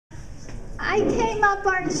I came up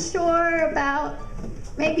on shore about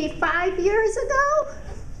maybe 5 years ago,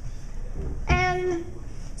 and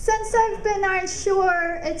since I've been on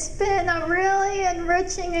shore, it's been a really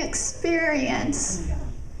enriching experience.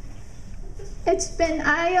 It's been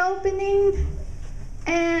eye-opening,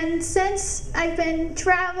 and since I've been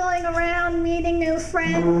traveling around, meeting new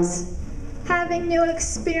friends, having new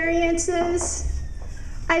experiences,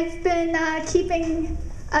 I've been keeping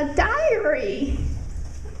a diary.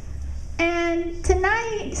 And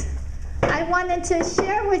tonight, I wanted to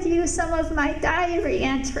share with you some of my diary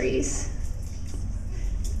entries.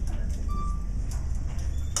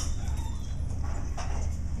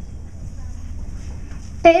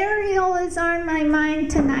 Ariel is on my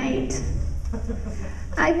mind tonight.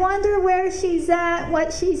 I wonder where she's at,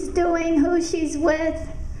 what she's doing, who she's with.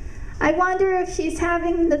 I wonder if she's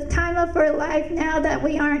having the time of her life now that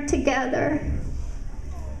we aren't together.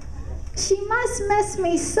 She must miss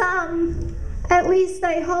me some, at least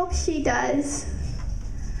I hope she does.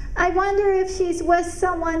 I wonder if she's with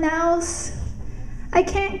someone else. I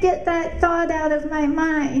can't get that thought out of my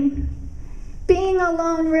mind. Being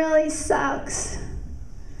alone really sucks.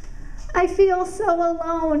 I feel so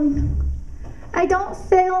alone. I don't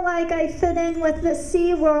feel like I fit in with the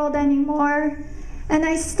sea world anymore, and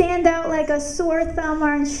I stand out like a sore thumb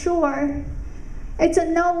on shore. It's a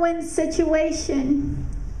no-win situation.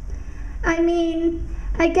 I mean,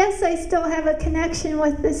 I guess I still have a connection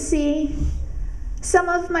with the sea. Some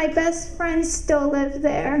of my best friends still live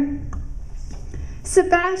there.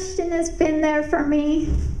 Sebastian has been there for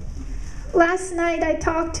me. Last night I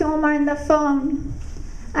talked to him on the phone.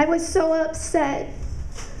 I was so upset.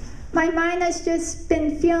 My mind has just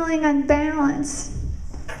been feeling unbalanced.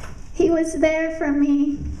 He was there for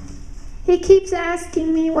me. He keeps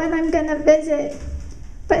asking me when I'm gonna visit.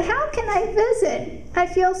 But how can I visit? I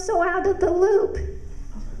feel so out of the loop.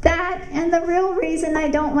 That and the real reason I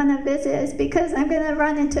don't want to visit is because I'm going to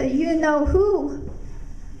run into you-know-who.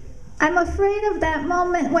 I'm afraid of that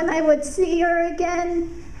moment when I would see her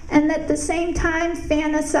again and at the same time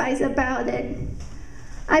fantasize about it.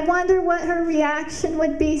 I wonder what her reaction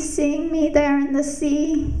would be seeing me there in the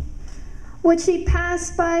sea. Would she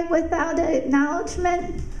pass by without an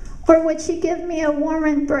acknowledgement, or would she give me a warm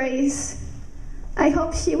embrace? I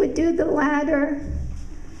hope she would do the latter.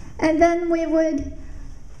 And then we would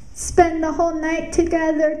spend the whole night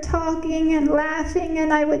together talking and laughing,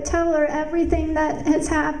 and I would tell her everything that has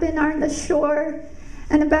happened on the shore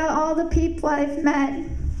and about all the people I've met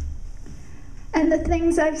and the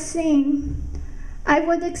things I've seen. I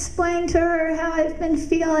would explain to her how I've been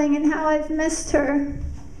feeling and how I've missed her.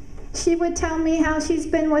 She would tell me how she's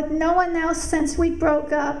been with no one else since we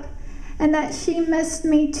broke up and that she missed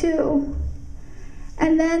me too.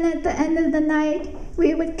 And then at the end of the night,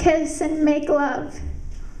 we would kiss and make love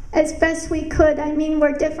as best we could. I mean,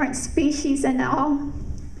 we're different species and all.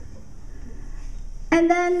 And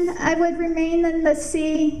then I would remain in the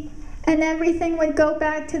sea, and everything would go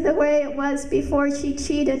back to the way it was before she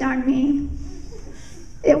cheated on me.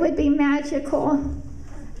 It would be magical,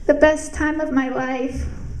 the best time of my life.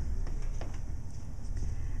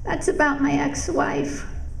 That's about my ex-wife.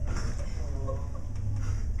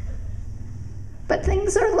 But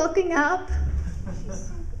things are looking up.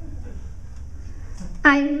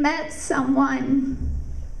 I met someone.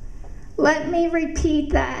 Let me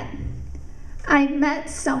repeat that. I met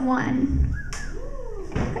someone.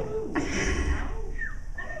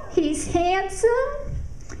 He's handsome,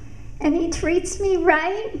 and he treats me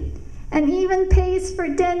right, and even pays for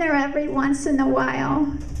dinner every once in a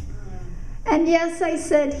while. And yes, I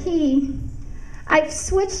said he. I've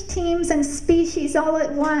switched teams and species all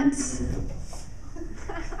at once.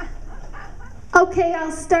 Okay,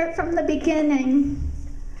 I'll start from the beginning.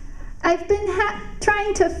 I've been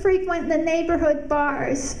trying to frequent the neighborhood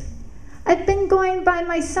bars. I've been going by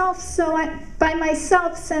myself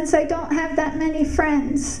since I don't have that many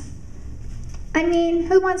friends. I mean,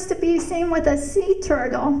 who wants to be seen with a sea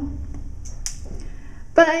turtle?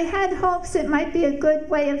 But I had hopes it might be a good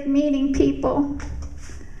way of meeting people.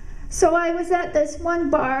 So I was at this one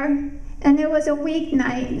bar, and it was a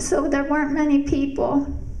weeknight, so there weren't many people.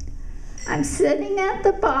 I'm sitting at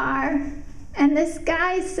the bar, and this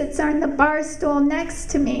guy sits on the bar stool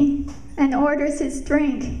next to me and orders his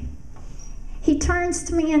drink. He turns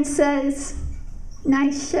to me and says,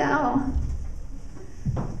 "Nice shell."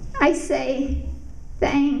 I say,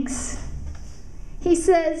 "Thanks." He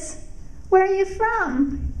says, "Where are you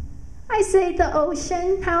from?" I say, "The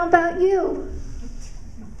ocean. How about you?"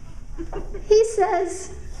 He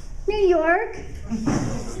says, "New York."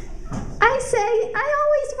 I say, "I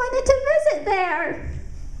always wanted to visit there."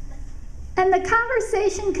 And the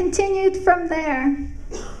conversation continued from there.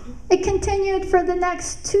 It continued for the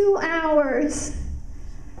next 2 hours.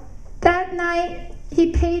 That night, he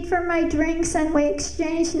paid for my drinks and we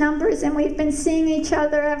exchanged numbers, and we've been seeing each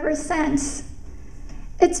other ever since.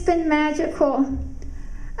 It's been magical.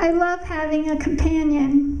 I love having a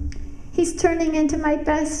companion. He's turning into my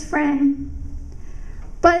best friend.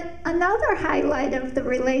 But another highlight of the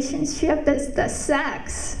relationship is the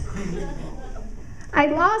sex. I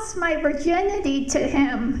lost my virginity to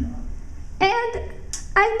him. And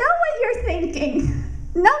I know what you're thinking.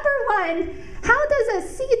 Number one, how does a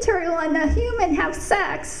sea turtle and a human have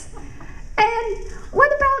sex? And what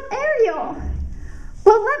about Ariel?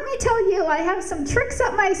 Well, let me tell you, I have some tricks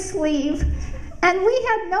up my sleeve, and we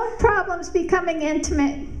had no problems becoming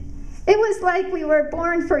intimate. It was like we were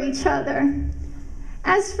born for each other.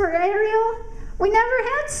 As for Ariel, we never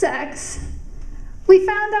had sex. We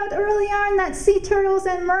found out early on that sea turtles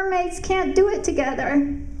and mermaids can't do it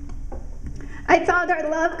together. I thought our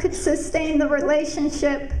love could sustain the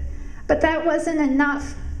relationship, but that wasn't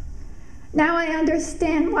enough. Now I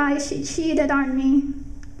understand why she cheated on me.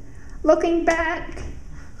 Looking back,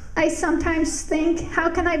 I sometimes think, how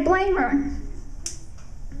can I blame her?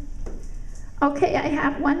 Okay, I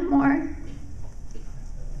have one more.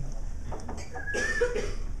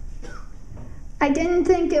 I didn't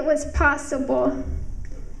think it was possible.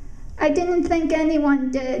 I didn't think anyone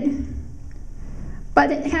did.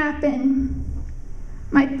 But it happened.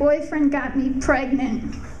 My boyfriend got me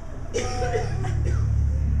pregnant.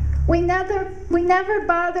 We never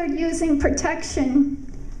bothered using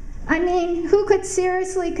protection. I mean, who could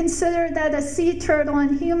seriously consider that a sea turtle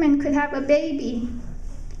and human could have a baby?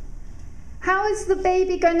 How is the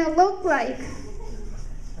baby gonna look like?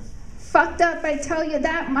 Fucked up, I tell you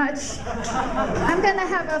that much. I'm gonna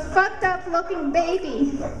have a fucked up looking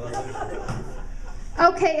baby.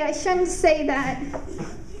 Okay, I shouldn't say that.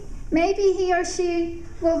 Maybe he or she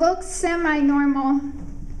will look semi-normal.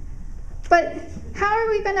 But how are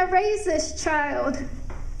we gonna raise this child?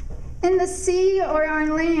 In the sea or on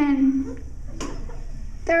land?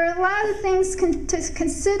 There are a lot of things to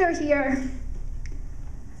consider here.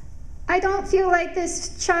 I don't feel like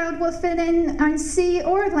this child will fit in on sea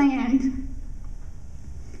or land.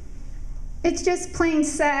 It's just plain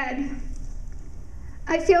sad.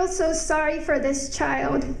 I feel so sorry for this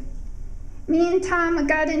child. Me and Tom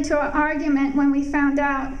got into an argument when we found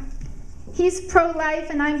out. He's pro-life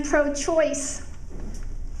and I'm pro-choice.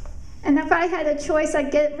 And if I had a choice,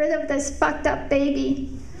 I'd get rid of this fucked up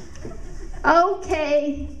baby.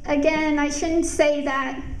 Okay, again, I shouldn't say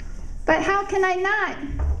that. But how can I not?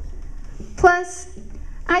 Plus,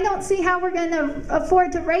 I don't see how we're gonna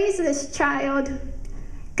afford to raise this child.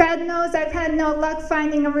 God knows I've had no luck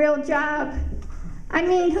finding a real job. I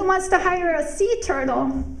mean, who wants to hire a sea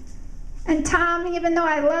turtle? And Tom, even though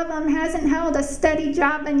I love him, hasn't held a steady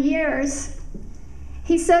job in years.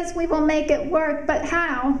 He says we will make it work, but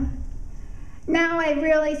how? Now I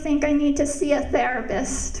really think I need to see a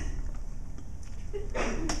therapist.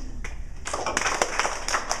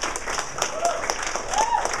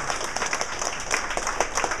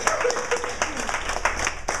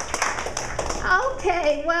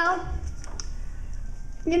 Okay, well,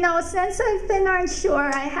 you know, since I've been on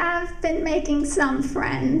shore, I have been making some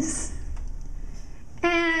friends.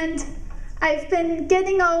 And I've been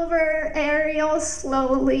getting over Ariel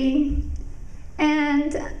slowly.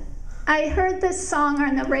 And I heard this song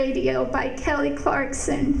on the radio by Kelly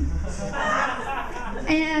Clarkson.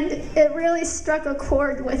 And it really struck a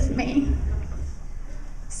chord with me.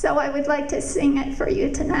 So I would like to sing it for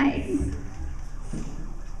you tonight.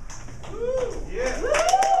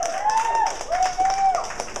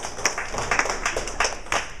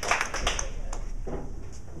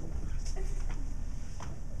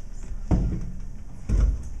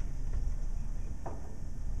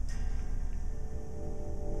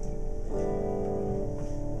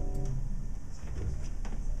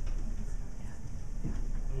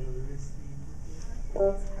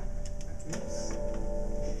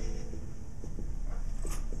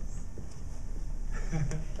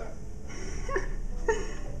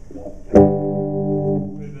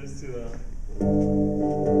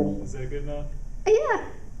 Is that good enough? Yeah.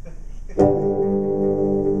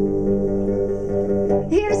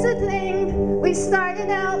 Here's the thing, we started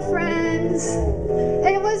out friends.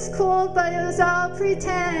 It was cool, but it was all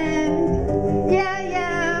pretend. Yeah,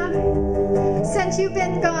 yeah, since you've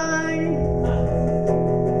been gone.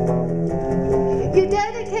 You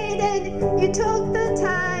dedicated, you took the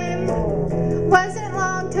time. Wasn't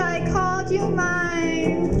long till I called you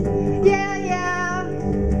mine. Yeah,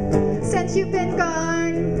 yeah, since you've been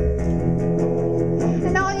gone.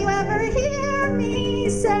 And all you ever hear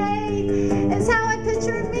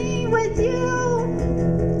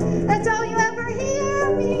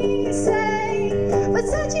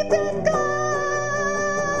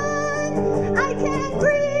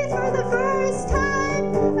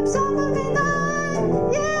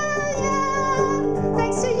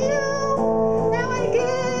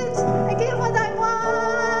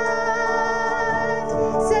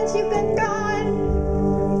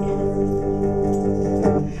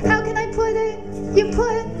you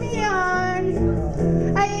put me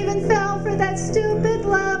on. I even fell for that stupid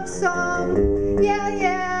love song. Yeah,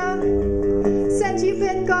 yeah, since you've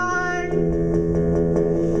been gone.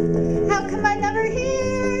 How come I never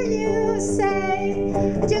hear you say,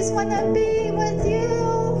 I just wanna be with you?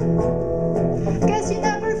 Guess you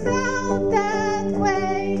never felt that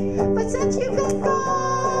way, but since you've been gone,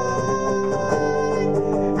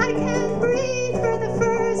 I can't breathe for the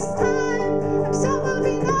first time. I'm so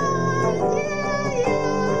moving on, yeah,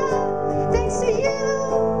 yeah. Thanks to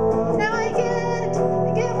you, now I get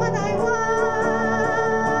what I want.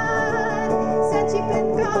 Since you've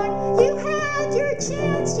been gone, you had your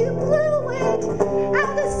chance, you blew it.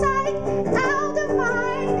 Out of sight, out of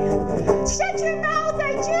mind. Shut your mouth,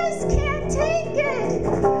 I just can't take it.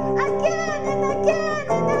 Again and again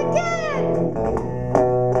and again.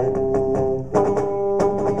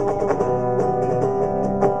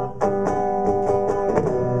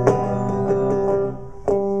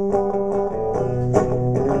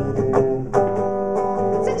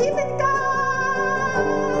 Since you've been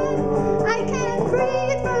gone, I can't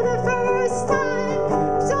breathe for the first time.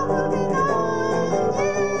 I'm so moving on,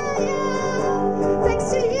 yeah, yeah. Thanks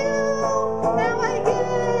to you, now I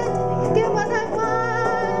get what I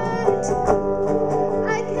want.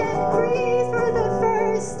 I can't breathe for the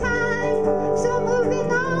first time. I'm so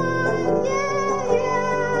moving on, yeah,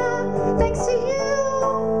 yeah. Thanks to you,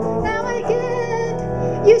 now I get.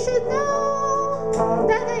 You should know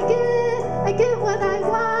that I get what I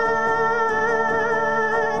want.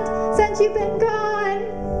 Since you've been gone,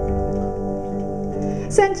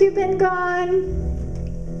 since you've been gone,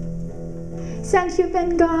 since you've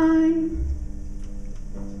been gone,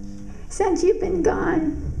 since you've been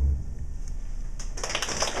gone.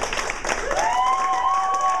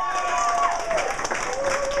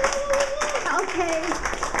 Okay.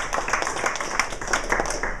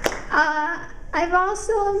 I've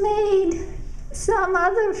also made some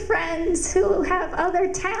other friends who have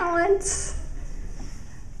other talents,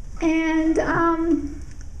 and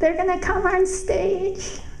they're gonna come on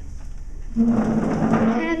stage,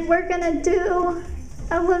 and we're gonna do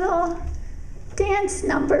a little dance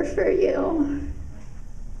number for you.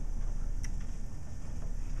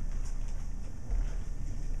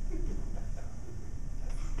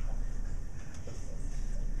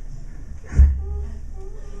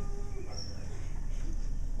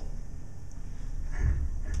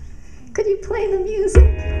 Could you play the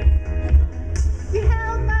music?